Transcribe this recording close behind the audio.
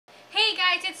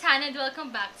guys, it's Hannah and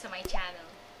welcome back to my channel.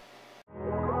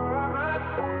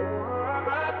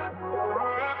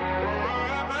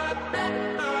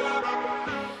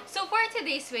 So for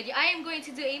today's video, I am going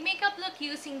to do a makeup look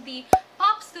using the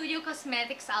Pop Studio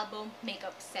Cosmetics album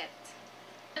makeup set.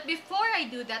 But before I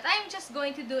do that, I'm just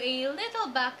going to do a little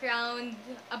background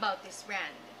about this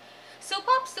brand. So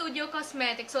Pop Studio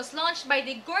Cosmetics was launched by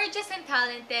the gorgeous and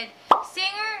talented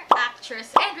singer,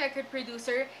 actress, and record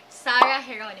producer Sarah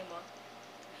Geronimo.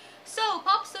 So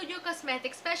Pop Studio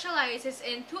Cosmetics specializes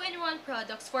in 2-in-1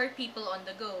 products for people on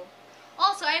the go.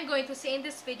 Also, I'm going to say in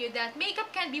this video that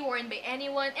makeup can be worn by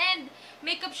anyone and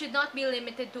makeup should not be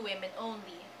limited to women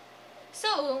only.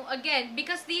 So again,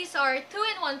 because these are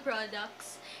 2-in-1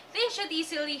 products, they should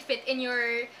easily fit in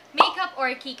your makeup or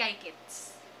kikay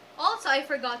kits. Also, I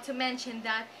forgot to mention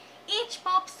that each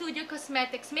Pop Studio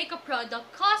Cosmetics makeup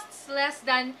product costs less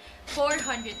than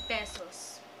 400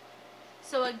 pesos.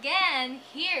 So again,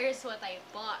 here's what I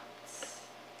bought.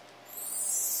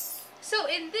 So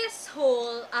in this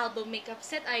whole album makeup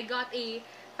set, I got a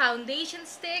foundation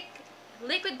stick,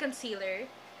 liquid concealer,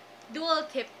 dual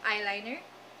tip eyeliner,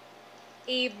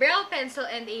 a brow pencil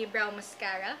and a brow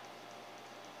mascara,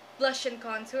 blush and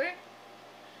contour,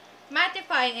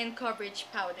 mattifying and coverage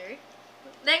powder,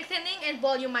 lengthening and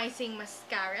volumizing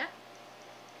mascara,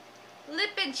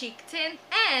 lip and cheek tint,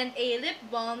 and a lip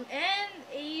balm and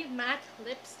a matte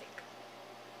lipstick.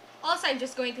 Also, I'm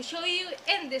just going to show you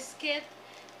in this kit,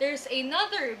 there's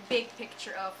another big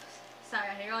picture of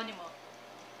Sarah Geronimo.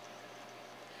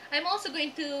 I'm also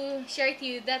going to share to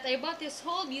you that I bought this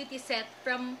whole beauty set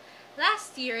from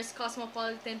last year's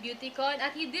Cosmopolitan Beauty Con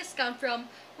at a discount from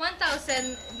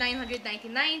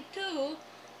 1,999 to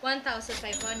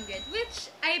 1,500, which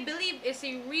I believe is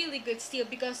a really good steal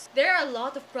because there are a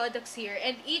lot of products here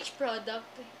and each product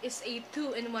is a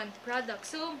 2-in-1 product,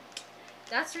 so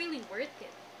that's really worth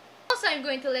it. Also, I'm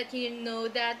going to let you know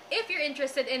that if you're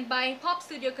interested in buying Pop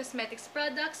Studio Cosmetics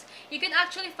products, you can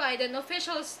actually find an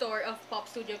official store of Pop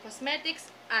Studio Cosmetics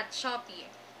at Shopee.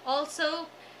 Also,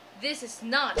 this is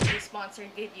not a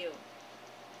sponsored video.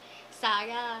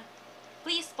 Sarah,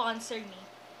 please sponsor me.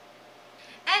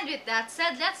 And with that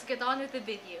said, let's get on with the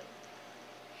video.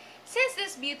 Since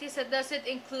this beauty set doesn't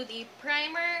include a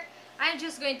primer, I'm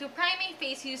just going to prime my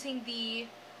face using the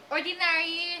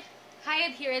Ordinary High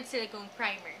Adherence Silicone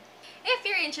Primer. If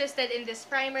you're interested in this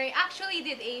primer, I actually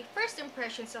did a first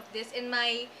impressions of this in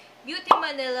my Beauty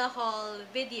Manila haul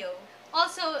video.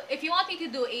 Also, if you want me to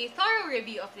do a thorough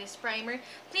review of this primer,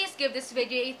 please give this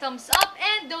video a thumbs up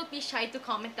and don't be shy to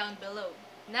comment down below.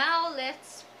 Now,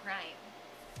 let's prime.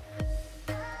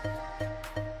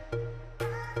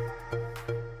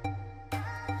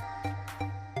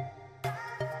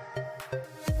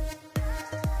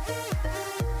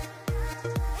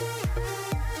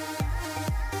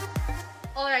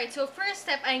 Alright, so first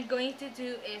step I'm going to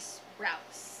do is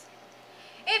brows.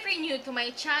 If you're new to my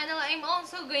channel, I'm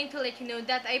also going to let you know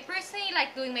that I personally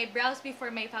like doing my brows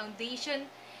before my foundation.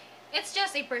 It's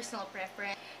just a personal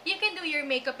preference. You can do your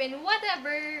makeup in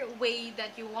whatever way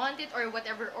that you want it or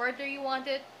whatever order you want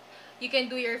it. You can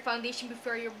do your foundation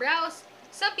before your brows.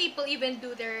 Some people even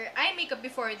do their eye makeup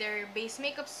before their base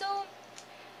makeup. So,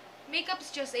 makeup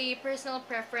is just a personal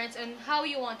preference on how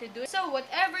you want to do it. So,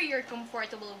 whatever you're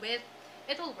comfortable with,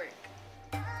 it will work.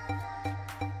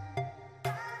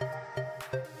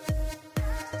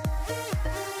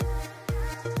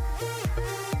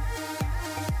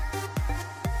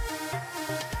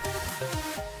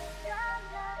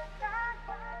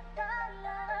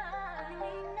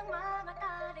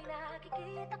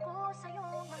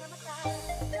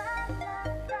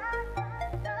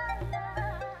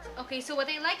 Okay, so what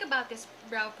I like about this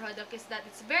brow product is that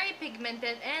it's very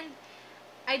pigmented and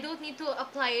I don't need to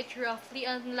apply it roughly,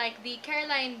 unlike the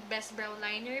Caroline Best Brow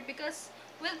Liner, because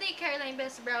with the Caroline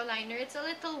Best Brow Liner, it's a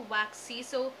little waxy,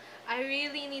 so I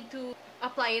really need to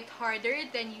apply it harder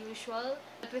than usual.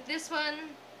 But with this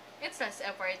one, it's less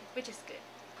effort, which is good.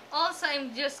 Also,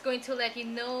 I'm just going to let you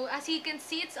know, as you can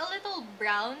see, it's a little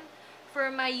brown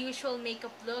for my usual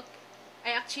makeup look.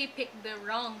 I actually picked the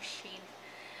wrong shade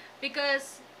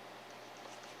because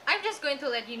I'm just going to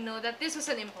let you know that this was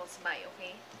an impulse buy,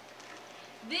 okay?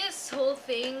 This whole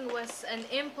thing was an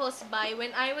impulse buy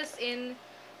when I was in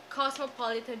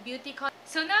Cosmopolitan Beauty Con.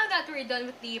 So now that we're done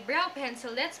with the brow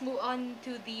pencil, let's move on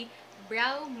to the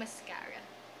brow mascara.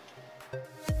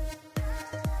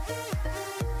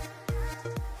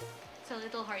 It's a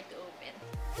little hard to open.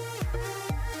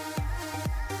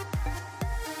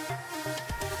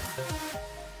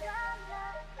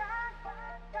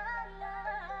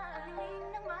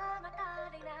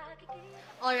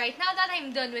 Alright, now that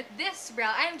I'm done with this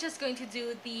brow, I'm just going to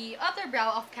do the other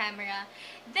brow off camera.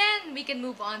 Then we can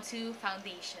move on to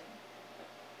foundation.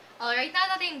 Alright, now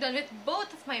that I'm done with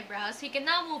both of my brows, we can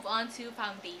now move on to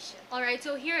foundation. Alright,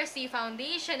 so here is the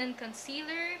foundation and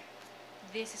concealer.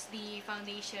 This is the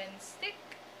foundation stick.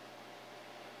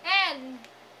 And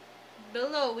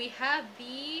below we have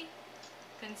the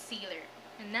concealer.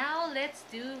 And now let's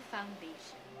do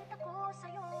foundation.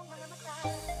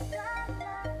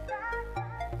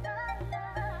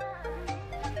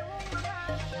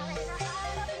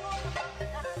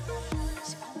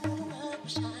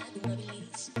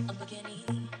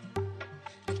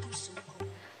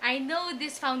 I know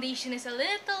this foundation is a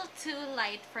little too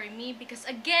light for me because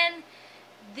again,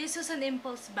 this was an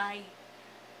impulse buy.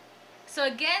 So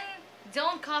again,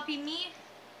 don't copy me.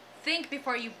 Think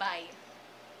before you buy.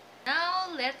 Now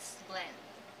let's blend.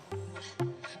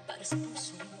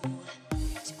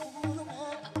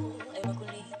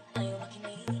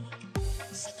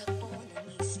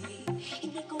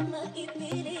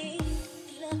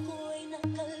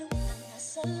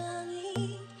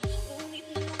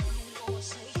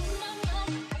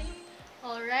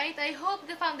 Alright, I hope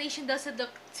the foundation doesn't look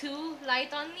too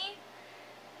light on me.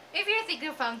 If you think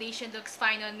the foundation looks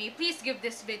fine on me, please give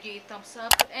this video a thumbs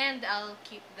up and I'll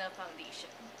keep the foundation.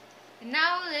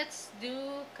 Now let's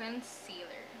do concealer.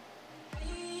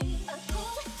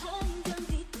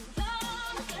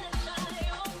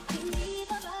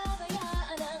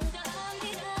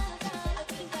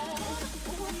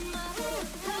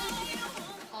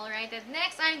 Alright, and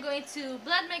next I'm going to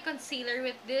blend my concealer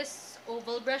with this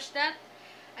oval brush that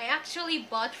I actually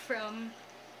bought from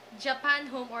Japan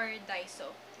Home or Daiso.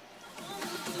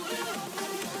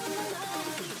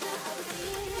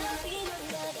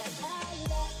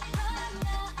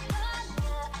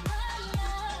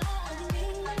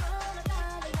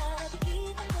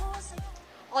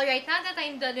 Alright, now that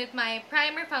I'm done with my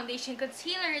primer, foundation,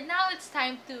 concealer, now it's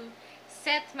time to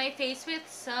set my face with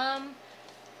some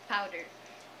powder.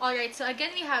 Alright, so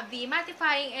again we have the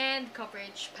mattifying and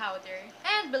coverage powder.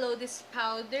 And below this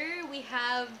powder, we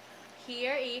have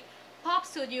here a Pop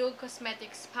Studio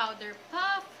Cosmetics Powder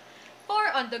Puff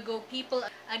for on-the-go people.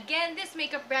 Again, this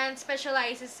makeup brand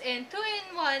specializes in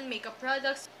 2-in-1 makeup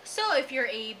products. So if you're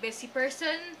a busy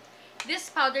person,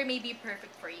 this powder may be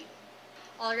perfect for you.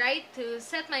 Alright, to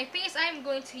set my face, I'm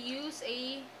going to use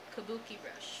a kabuki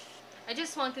brush. I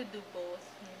just want to do both.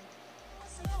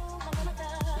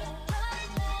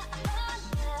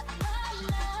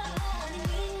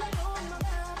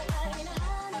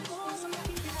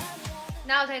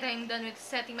 Now that I'm done with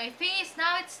setting my face,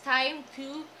 now it's time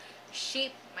to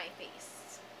shape my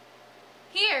face.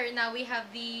 Here, now we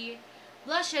have the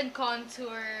blush and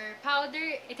contour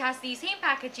powder. It has the same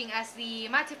packaging as the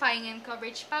mattifying and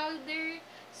coverage powder.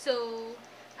 So,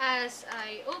 as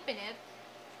I open it,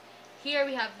 here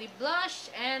we have the blush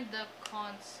and the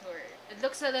contour. It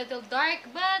looks a little dark,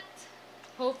 but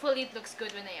hopefully it looks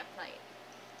good when I apply it.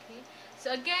 Okay.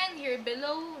 So again, here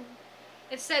below,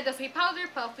 instead of a powder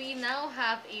puff, we now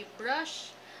have a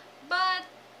brush, but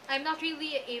I'm not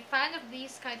really a fan of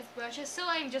these kind of brushes, so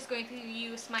I'm just going to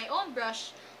use my own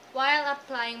brush while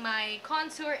applying my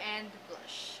contour and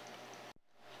blush.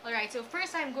 Alright, so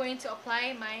first I'm going to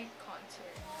apply my contour.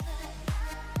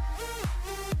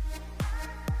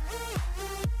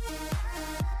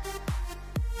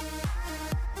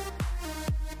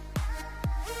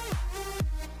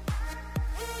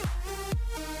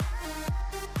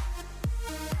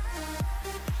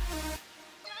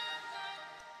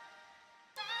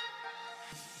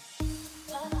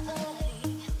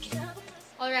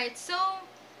 Alright, so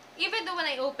even though when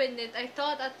I opened it, I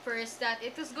thought at first that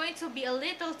it was going to be a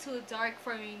little too dark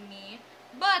for me.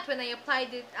 But when I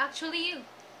applied it, actually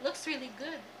looks really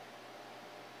good.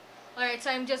 Alright,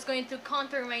 so I'm just going to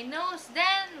contour my nose,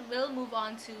 then we'll move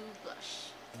on to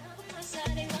blush.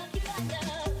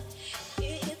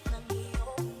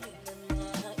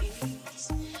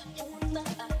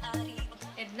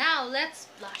 And now let's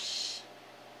blush.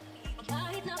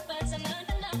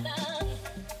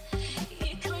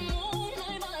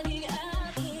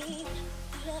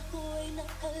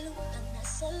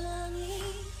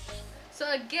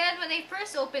 So again, when I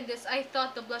first opened this, I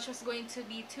thought the blush was going to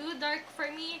be too dark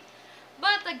for me.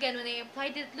 But again, when I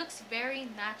applied it, it looks very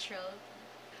natural.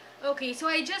 Okay, so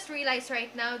I just realized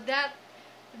right now that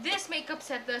this makeup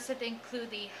set doesn't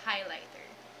include a highlighter.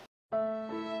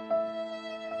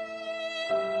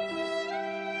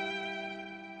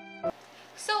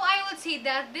 So I would say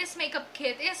that this makeup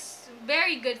kit is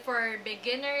very good for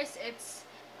beginners. It's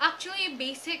actually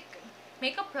basic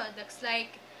makeup products,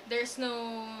 like there's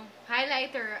no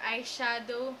highlighter or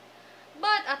eyeshadow,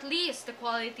 but at least the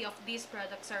quality of these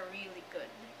products are really good.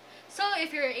 So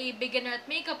if you're a beginner at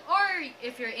makeup or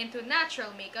if you're into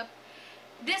natural makeup,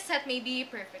 this set may be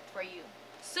perfect for you.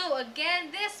 So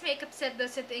again, this makeup set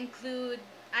doesn't include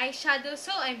eyeshadow,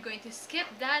 so I'm going to skip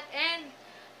that and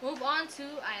move on to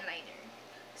eyeliner.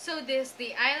 So this is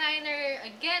the eyeliner.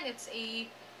 Again, it's a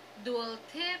dual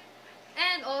tip,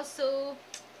 and also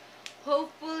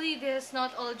hopefully this is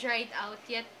not all dried out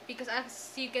yet, because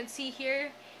as you can see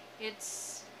here,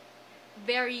 it's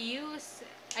very used.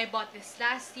 I bought this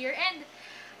last year, and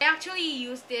I actually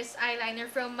used this eyeliner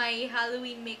from my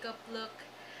Halloween makeup look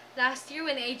last year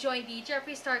when I joined the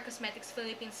Jeffree Star Cosmetics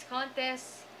Philippines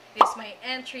contest. This is my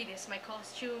entry, this is my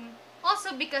costume.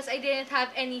 Also, because I didn't have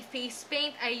any face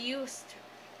paint, I used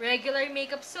regular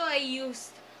makeup, so I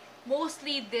used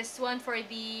mostly this one for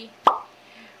the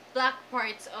black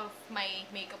parts of my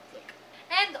makeup look.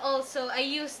 And also, I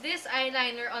used this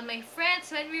eyeliner on my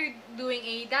friends when we were doing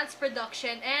a dance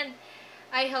production, and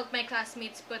I helped my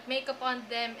classmates put makeup on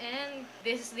them, and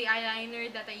this is the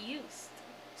eyeliner that I used.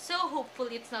 So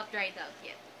hopefully it's not dried out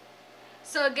yet.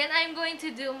 So again, I'm going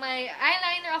to do my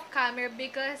eyeliner off camera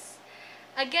because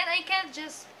again, I can't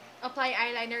just apply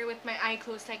eyeliner with my eye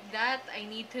closed like that. I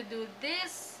need to do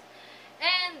this,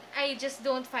 and I just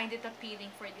don't find it appealing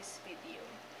for this video.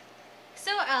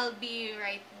 So I'll be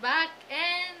right back,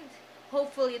 and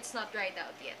hopefully it's not dried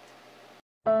out yet.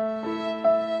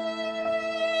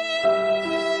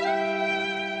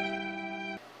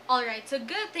 Alright, so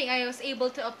good thing I was able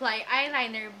to apply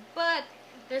eyeliner, but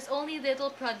there's only little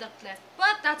product left.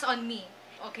 But that's on me,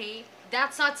 okay?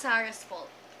 That's not Sarah's fault.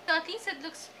 So at least it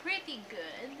looks pretty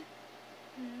good.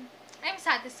 I'm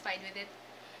satisfied with it.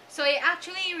 So I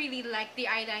actually really like the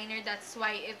eyeliner, that's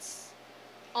why it's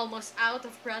almost out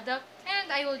of product,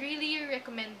 and I will really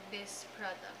recommend this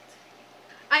product.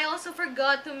 I also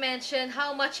forgot to mention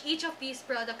how much each of these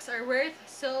products are worth,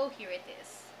 so here it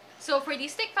is. So for the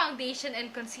stick foundation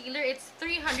and concealer, it's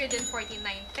 349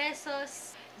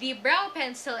 pesos. The brow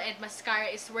pencil and mascara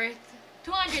is worth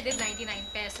 299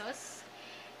 pesos.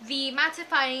 The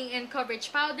mattifying and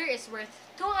coverage powder is worth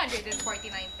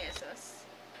 249 pesos.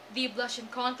 The blush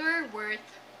and contour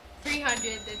worth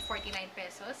 349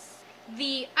 pesos.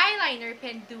 The eyeliner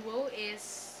pen duo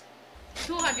is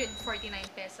 249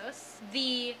 pesos.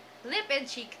 The lip and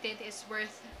cheek tint is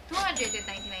worth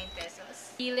 299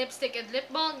 pesos. The lipstick and lip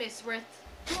balm is worth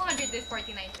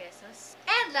 249 pesos.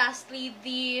 And lastly,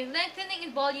 the lengthening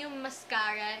in volume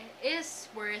mascara is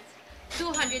worth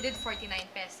 249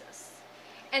 pesos.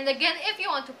 And again, if you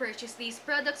want to purchase these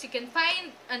products, you can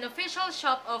find an official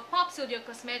shop of Pop Studio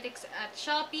Cosmetics at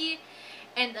Shopee.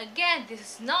 And again, this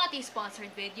is not a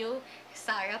sponsored video.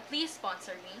 Sarah, please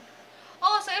sponsor me.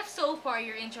 Also, if so far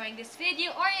you're enjoying this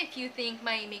video, or if you think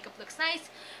my makeup looks nice,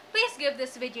 please give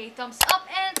this video a thumbs up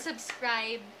and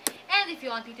subscribe. And if you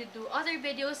want me to do other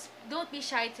videos, don't be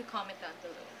shy to comment down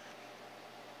below.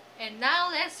 And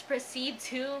now let's proceed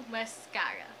to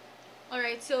mascara.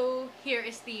 Alright, so here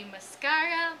is the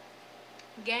mascara.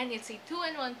 Again, it's a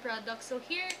 2-in-1 product. So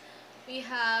here we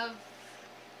have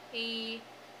a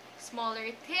smaller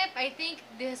tip. I think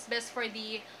this is best for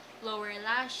the lower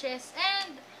lashes,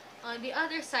 and on the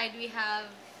other side we have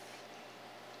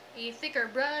a thicker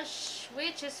brush,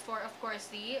 which is for, of course,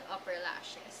 the upper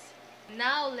lashes.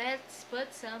 Now let's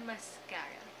put some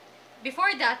mascara.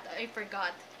 Before that, I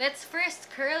forgot. Let's first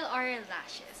curl our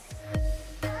lashes.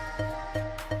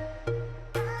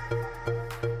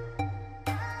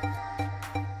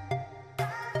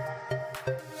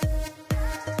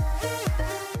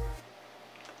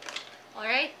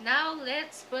 Alright, now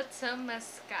let's put some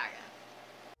mascara.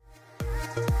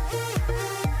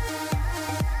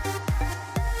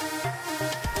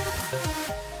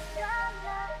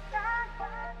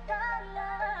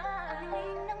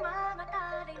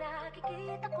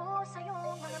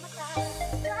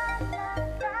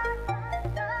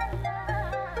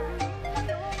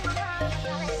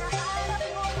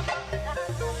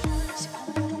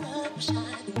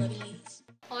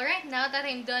 Alright, now that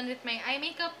I'm done with my eye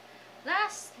makeup,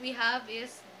 last we have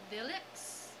is the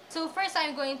lips. So first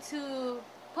I'm going to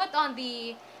put on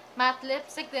the matte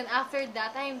lipstick, then after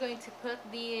that I'm going to put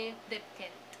the lip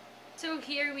tint. So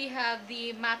here we have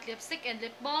the matte lipstick and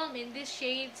lip balm in this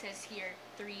shade, says here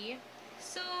 3.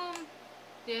 So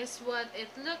this is what it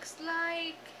looks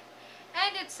like,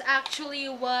 and it's actually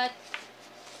what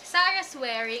Sarah's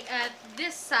wearing at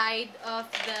this side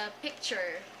of the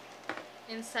picture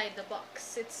inside the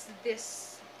box. It's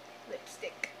this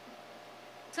lipstick.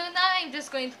 So now I'm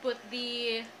just going to put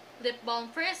the lip balm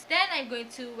first, then I'm going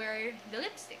to wear the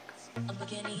lipstick.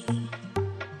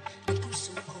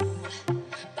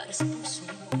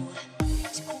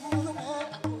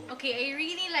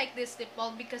 like this lip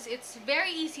balm because it's very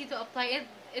easy to apply and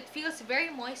it feels very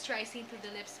moisturizing to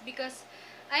the lips, because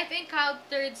I've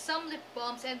encountered some lip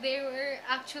balms and they were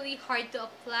actually hard to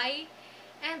apply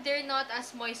and they're not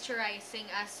as moisturizing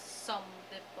as some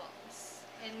lip balms.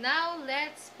 And now,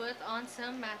 let's put on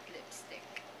some matte lipstick.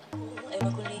 Ay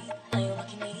makulit, ayaw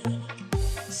makinig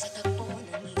sa takbo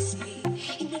ng isip,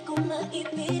 hindi ko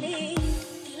maipilit.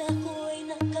 Tila ko ay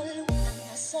nakalutang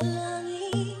nasa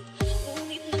langit,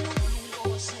 ngunit nakunin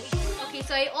ko sa'yo. Okay,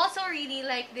 so I also really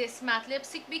like this matte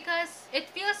lipstick because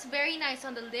it feels very nice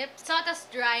on the lips. It's not as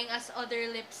drying as other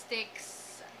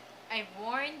lipsticks I've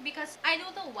worn, because I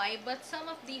don't know why, but some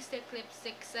of these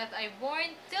lipsticks that I've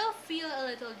worn still feel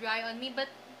a little dry on me, but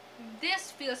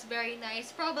this feels very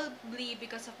nice, probably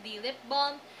because of the lip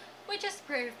balm, which is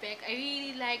perfect. I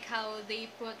really like how they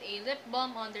put a lip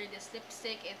balm under this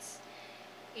lipstick. It's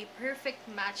a perfect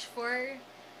match for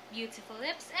beautiful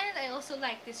lips. And I also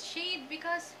like this shade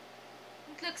because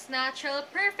it looks natural,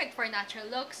 perfect for natural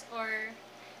looks, or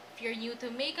if you're new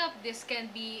to makeup, this can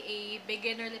be a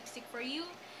beginner lipstick for you,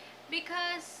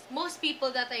 because most people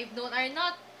that I've known are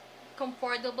not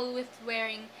comfortable with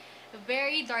wearing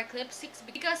very dark lipsticks,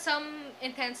 because some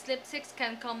intense lipsticks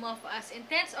can come off as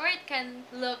intense or it can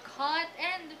look hot.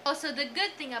 And also, the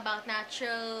good thing about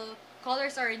natural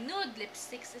colors or nude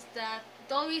lipsticks is that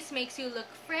it always makes you look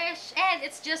fresh and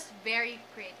it's just very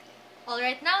pretty.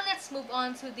 Alright, now let's move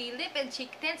on to the lip and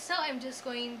cheek tint. So I'm just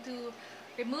going to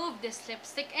remove this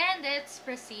lipstick and let's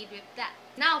proceed with that.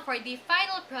 Now for the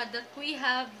final product, we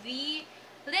have the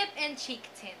lip and cheek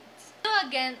tint. So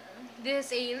again,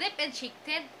 this is a lip and cheek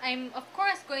tint. I'm of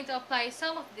course going to apply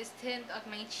some of this tint on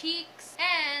my cheeks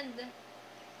and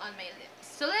on my lips.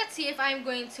 So let's see if I'm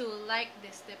going to like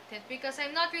this lip tint, because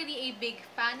I'm not really a big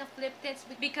fan of lip tints,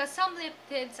 because some lip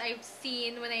tints I've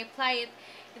seen when I apply it,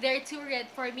 they're too red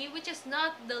for me, which is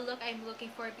not the look I'm looking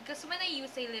for, because when I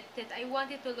use a lip tint, I want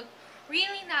it to look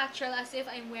really natural, as if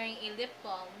I'm wearing a lip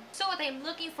balm. So what I'm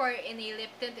looking for in a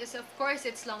lip tint is, of course,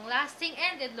 it's long lasting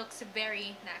and it looks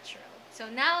very natural. So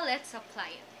now let's apply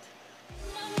it.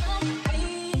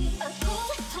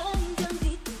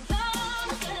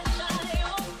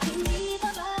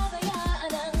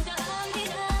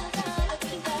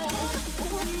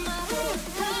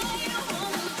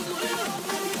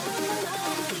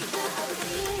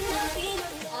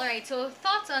 Alright, so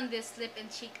thoughts on this lip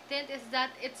and cheek tint is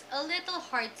that it's a little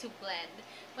hard to blend.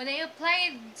 When I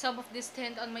applied some of this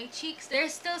tint on my cheeks,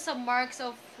 there's still some marks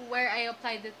of where I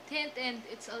applied the tint and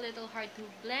it's a little hard to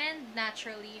blend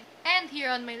naturally. And here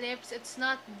on my lips, it's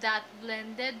not that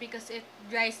blended because it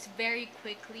dries very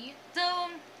quickly. So,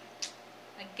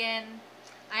 again,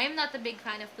 I am not a big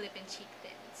fan of lip and cheek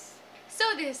tints. So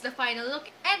this is the final look.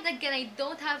 And again, I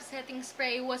don't have setting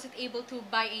spray. I wasn't able to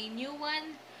buy a new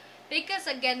one, because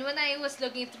again, when I was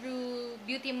looking through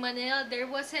BEAUTYMNL, there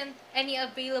wasn't any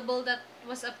available that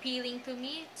was appealing to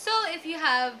me. So if you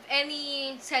have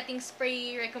any setting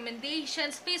spray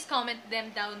recommendations, please comment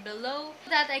them down below so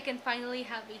that I can finally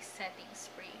have a setting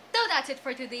spray. So that's it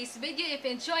for today's video. If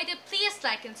you enjoyed it, please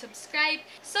like and subscribe.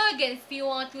 So again, if you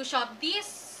want to shop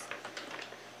these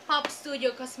Pop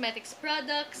Studio Cosmetics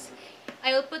products,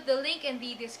 I will put the link in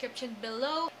the description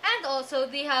below. And also,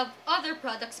 they have other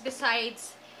products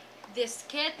besides this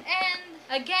kit. And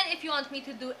again, if you want me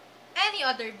to do any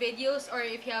other videos, or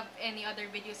if you have any other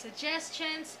video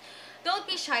suggestions, don't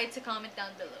be shy to comment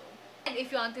down below. And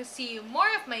if you want to see more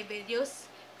of my videos,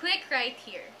 click right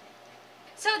here.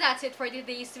 So that's it for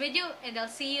today's video, and I'll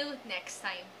see you next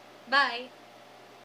time. Bye!